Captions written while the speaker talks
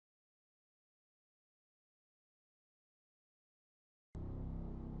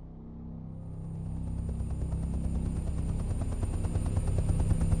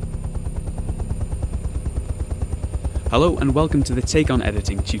Hello and welcome to the Take On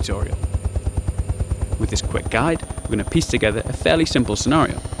Editing tutorial. With this quick guide, we're going to piece together a fairly simple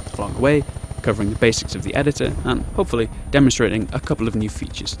scenario, along the way covering the basics of the editor and hopefully demonstrating a couple of new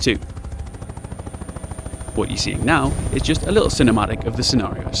features too. What you're seeing now is just a little cinematic of the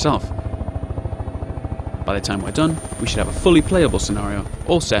scenario itself. By the time we're done, we should have a fully playable scenario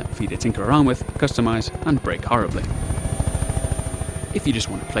all set for you to tinker around with, customize and break horribly. If you just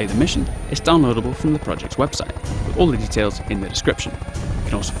want to play the mission, it's downloadable from the project's website, with all the details in the description. You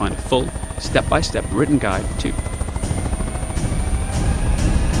can also find a full, step-by-step written guide too.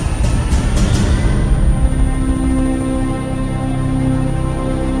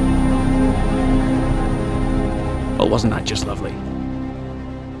 Well, wasn't that just lovely?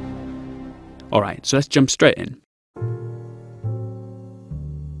 Alright, so let's jump straight in.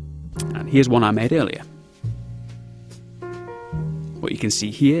 And here's one I made earlier. What you can see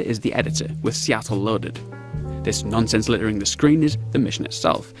here is the editor with Seattle loaded. This nonsense littering the screen is the mission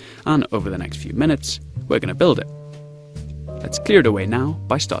itself, and over the next few minutes, we're going to build it. Let's clear it away now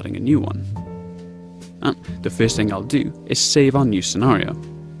by starting a new one. And the first thing I'll do is save our new scenario.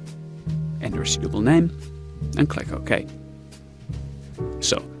 Enter a suitable name, and click OK.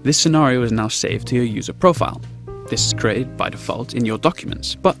 So, this scenario is now saved to your user profile. This is created by default in your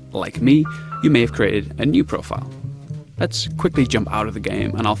documents, but like me, you may have created a new profile. Let's quickly jump out of the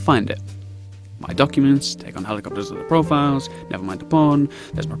game and I'll find it. My documents, take on helicopters of the profiles, never mind the pawn,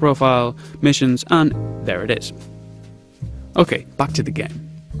 there's my profile, missions, and there it is. Okay, back to the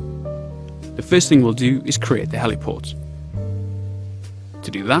game. The first thing we'll do is create the heliport. To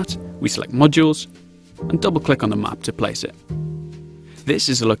do that, we select modules and double click on the map to place it. This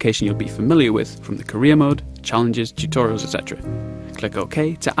is a location you'll be familiar with from the career mode, challenges, tutorials, etc. Click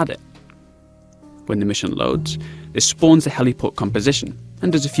OK to add it. When the mission loads, this spawns the heliport composition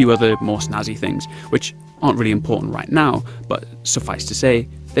and does a few other more snazzy things, which aren't really important right now, but suffice to say,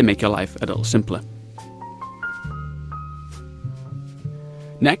 they make your life a little simpler.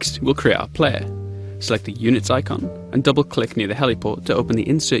 Next, we'll create our player. Select the units icon and double click near the heliport to open the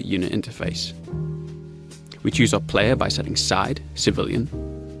insert unit interface. We choose our player by setting side, civilian,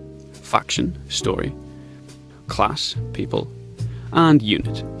 faction, story, class, people, and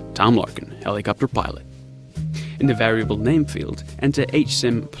unit, Tom Larkin, helicopter pilot. In the variable name field, enter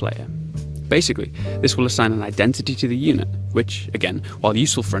HSIM player. Basically, this will assign an identity to the unit, which, again, while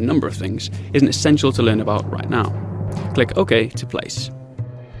useful for a number of things, isn't essential to learn about right now. Click OK to place.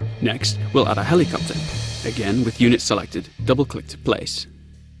 Next, we'll add a helicopter. Again, with unit selected, double click to place.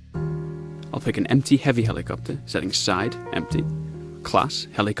 I'll pick an empty heavy helicopter, setting side, empty, class,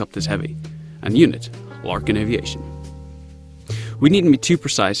 helicopters heavy, and unit, Larkin Aviation. We needn't be too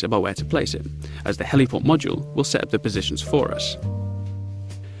precise about where to place it, as the heliport module will set up the positions for us.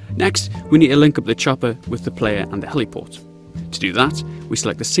 Next, we need to link up the chopper with the player and the heliport. To do that, we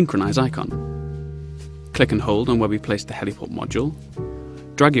select the synchronize icon. Click and hold on where we place the heliport module,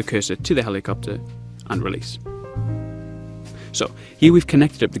 drag your cursor to the helicopter, and release. So, here we've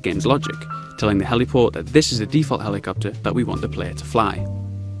connected up the game's logic, telling the heliport that this is the default helicopter that we want the player to fly.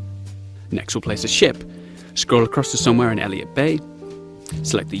 Next we'll place a ship, scroll across to somewhere in Elliott Bay,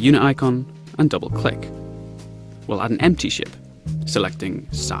 select the unit icon, and double click. We'll add an empty ship,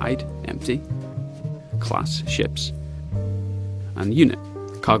 selecting side, empty, class, ships, and unit,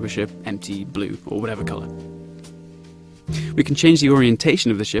 cargo ship, empty, blue, or whatever colour. We can change the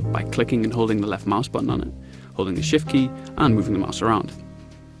orientation of the ship by clicking and holding the left mouse button on it, holding the shift key, and moving the mouse around.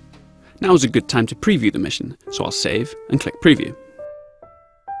 Now is a good time to preview the mission, so I'll save and click preview.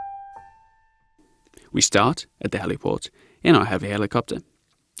 We start at the heliport in our heavy helicopter,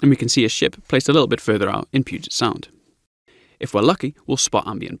 and we can see a ship placed a little bit further out in Puget Sound. If we're lucky, we'll spot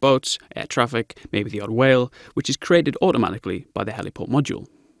ambient boats, air traffic, maybe the odd whale, which is created automatically by the heliport module.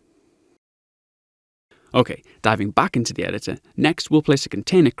 Okay, diving back into the editor, next we'll place a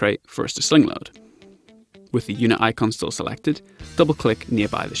container crate for us to sling load. With the unit icon still selected, double click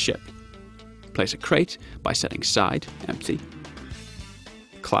nearby the ship. Place a crate by setting side, empty,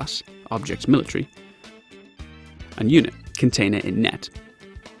 class, objects military, and unit, container in net.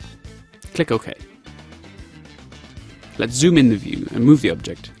 Click OK. Let's zoom in the view and move the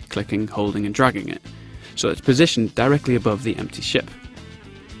object, clicking, holding and dragging it, so it's positioned directly above the empty ship.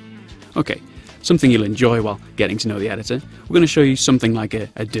 Okay, something you'll enjoy while getting to know the editor, we're going to show you something like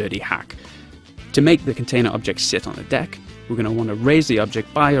a dirty hack. To make the container object sit on the deck, we're going to want to raise the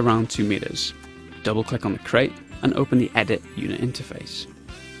object by around 2 meters. Double click on the crate and open the Edit Unit interface.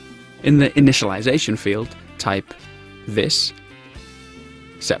 In the initialization field, type this,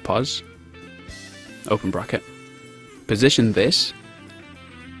 set pos, open bracket, position this,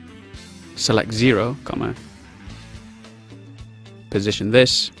 select 0, position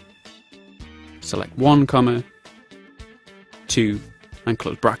this, select 1, 2, and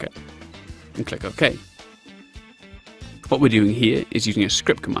close bracket, and click OK. What we're doing here is using a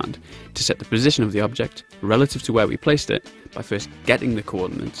script command to set the position of the object relative to where we placed it by first getting the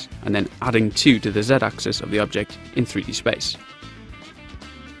coordinates and then adding 2 to the z-axis of the object in 3D space.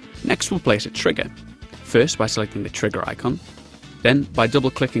 Next we'll place a trigger, first by selecting the trigger icon, then by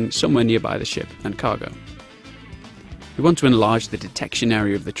double-clicking somewhere nearby the ship and cargo. We want to enlarge the detection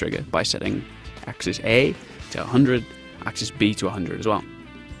area of the trigger by setting axis A to 100, axis B to 100 as well.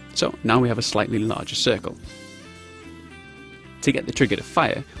 So now we have a slightly larger circle. To get the trigger to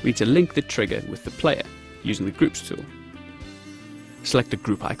fire, we need to link the trigger with the player using the Groups tool. Select the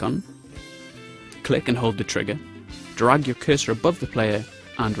group icon, click and hold the trigger, drag your cursor above the player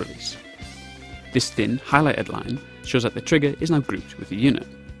and release. This thin highlighted line shows that the trigger is now grouped with the unit.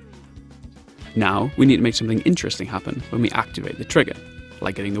 Now we need to make something interesting happen when we activate the trigger,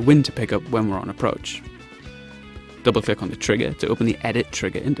 like getting the wind to pick up when we're on approach. Double click on the trigger to open the Edit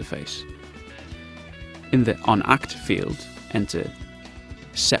Trigger interface. In the On Act field, enter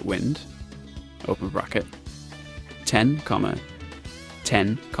set wind, open bracket, 10,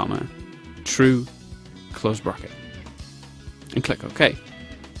 10, true, close bracket, and click OK.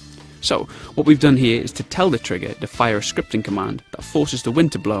 So what we've done here is to tell the trigger to fire a scripting command that forces the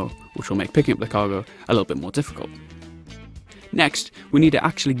wind to blow, which will make picking up the cargo a little bit more difficult. Next, we need to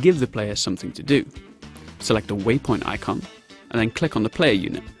actually give the player something to do. Select the waypoint icon, and then click on the player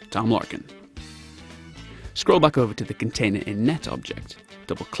unit, Tom Larkin. Scroll back over to the Container in Net object,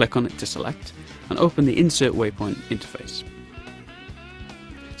 double click on it to select, and open the Insert Waypoint interface.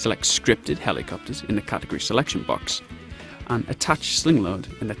 Select Scripted Helicopters in the Category selection box, and attach Sling Load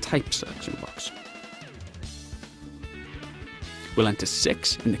in the Type selection box. We'll enter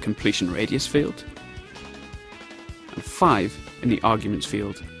 6 in the Completion Radius field, and 5 in the Arguments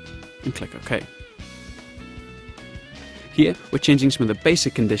field, and click OK. Here we're changing some of the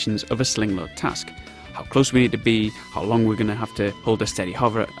basic conditions of a sling load task. How close we need to be, how long we're going to have to hold a steady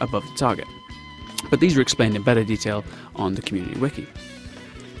hover above the target. But these are explained in better detail on the community wiki.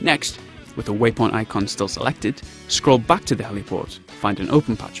 Next, with the waypoint icon still selected, scroll back to the heliport, find an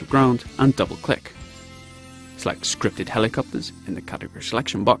open patch of ground and double click. Select Scripted Helicopters in the Category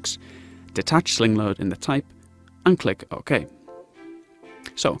selection box, detach Sling Load in the Type, and click OK.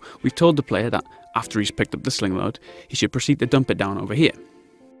 So we've told the player that after he's picked up the sling load, he should proceed to dump it down over here.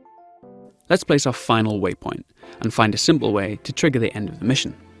 Let's place our final waypoint and find a simple way to trigger the end of the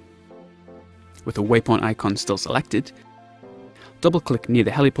mission. With the waypoint icon still selected, double-click near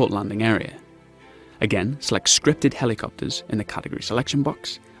the heliport landing area. Again, select Scripted Helicopters in the Category selection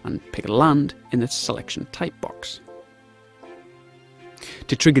box and pick Land in the Selection Type box.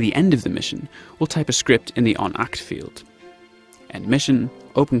 To trigger the end of the mission, we'll type a script in the On Act field. End mission,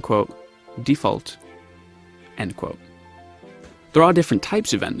 open quote, default, end quote. There are different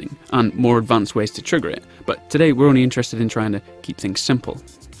types of ending and more advanced ways to trigger it, but today we're only interested in trying to keep things simple.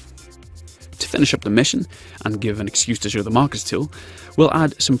 To finish up the mission and give an excuse to show the markers tool, we'll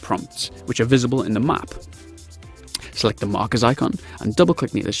add some prompts which are visible in the map. Select the markers icon and double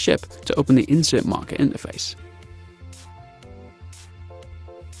click near the ship to open the Insert Marker interface.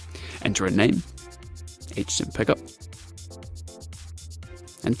 Enter a name, HSIM pickup,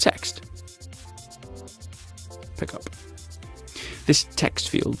 and text, pickup. This text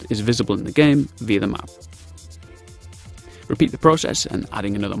field is visible in the game via the map. Repeat the process and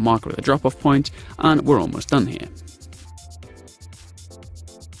adding another marker at the drop-off point, and we're almost done here.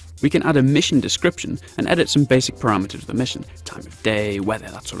 We can add a mission description and edit some basic parameters of the mission, time of day, weather,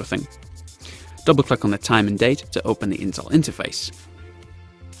 that sort of thing. Double-click on the time and date to open the Intel interface.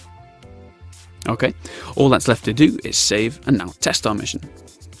 Okay, all that's left to do is save and now test our mission.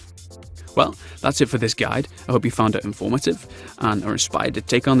 Well, that's it for this guide. I hope you found it informative and are inspired to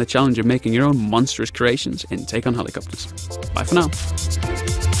take on the challenge of making your own monstrous creations in Take On Helicopters. Bye for now.